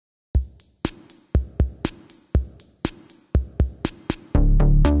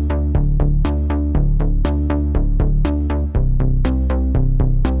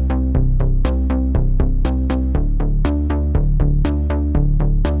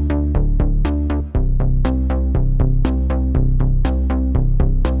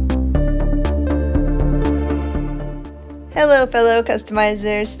Hello fellow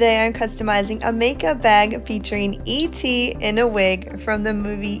customizers, today I'm customizing a makeup bag featuring E.T. in a wig from the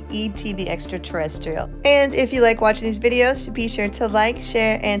movie E.T. the Extraterrestrial. And if you like watching these videos, be sure to like,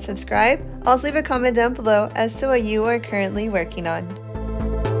 share, and subscribe. Also leave a comment down below as to what you are currently working on.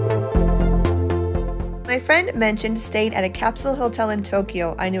 My friend mentioned staying at a capsule hotel in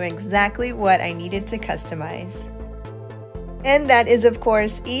Tokyo. I knew exactly what I needed to customize. And that is of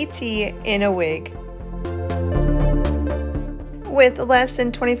course E.T. in a wig. With less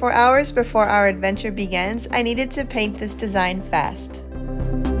than 24 hours before our adventure begins, I needed to paint this design fast.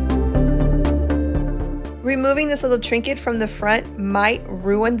 Removing this little trinket from the front might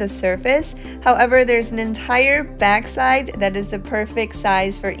ruin the surface, however there's an entire backside that is the perfect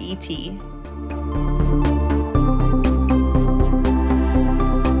size for E.T.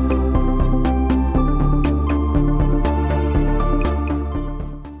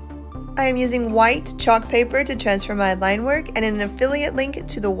 I am using white chalk paper to transfer my line work, and an affiliate link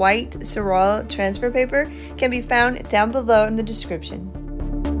to the white Seural transfer paper can be found down below in the description.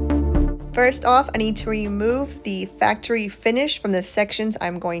 First off, I need to remove the factory finish from the sections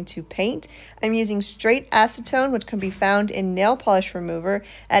I'm going to paint. I'm using straight acetone, which can be found in nail polish remover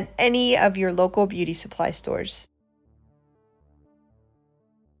at any of your local beauty supply stores.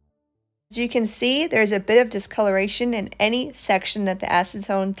 As you can see, there's a bit of discoloration in any section that the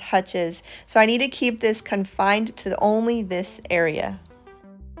acetone touches, so I need to keep this confined to only this area.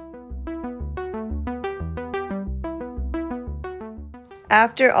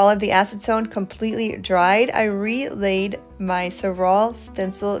 After all of the acetone completely dried, I relaid my Seural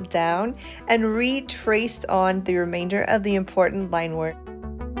stencil down and retraced on the remainder of the important line work.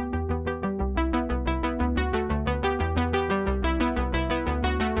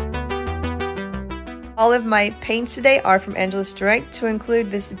 All of my paints today are from Angelus Direct, to include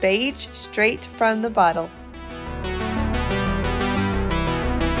this beige straight from the bottle.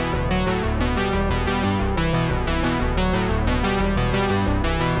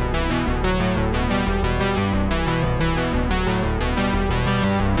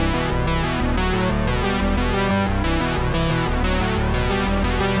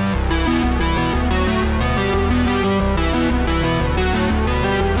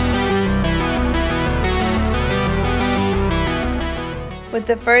 With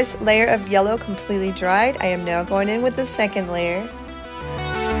the first layer of yellow completely dried, I am now going in with the second layer.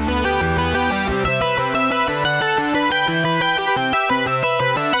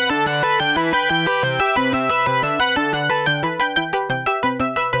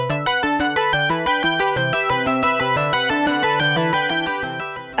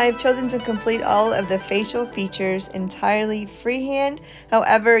 I've chosen to complete all of the facial features entirely freehand.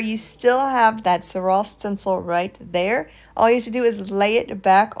 However, you still have that Seural stencil right there. All you have to do is lay it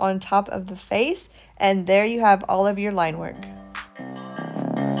back on top of the face, and there you have all of your line work.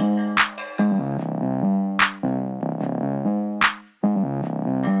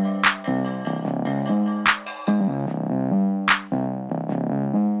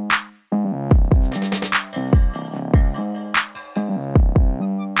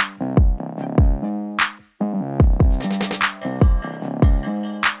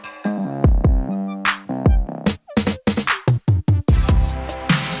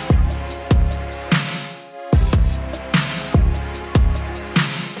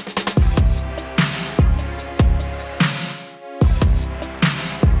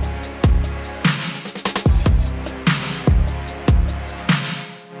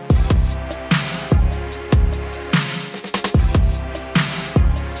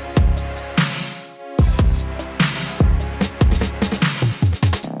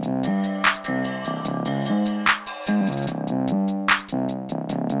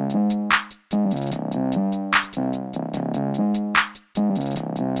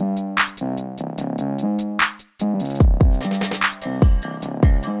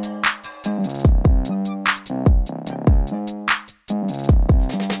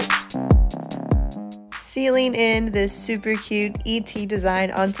 Sealing in this super cute E.T.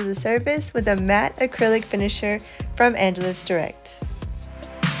 design onto the surface with a matte acrylic finisher from Angelus Direct.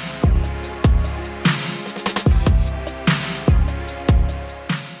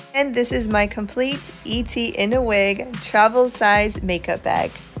 And this is my complete E.T. in a wig travel size makeup bag.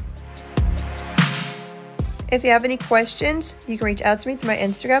 If you have any questions, you can reach out to me through my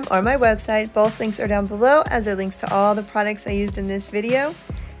Instagram or my website. Both links are down below, as are links to all the products I used in this video.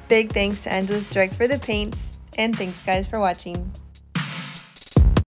 Big thanks to Angelus Direct for the paints, and thanks guys for watching.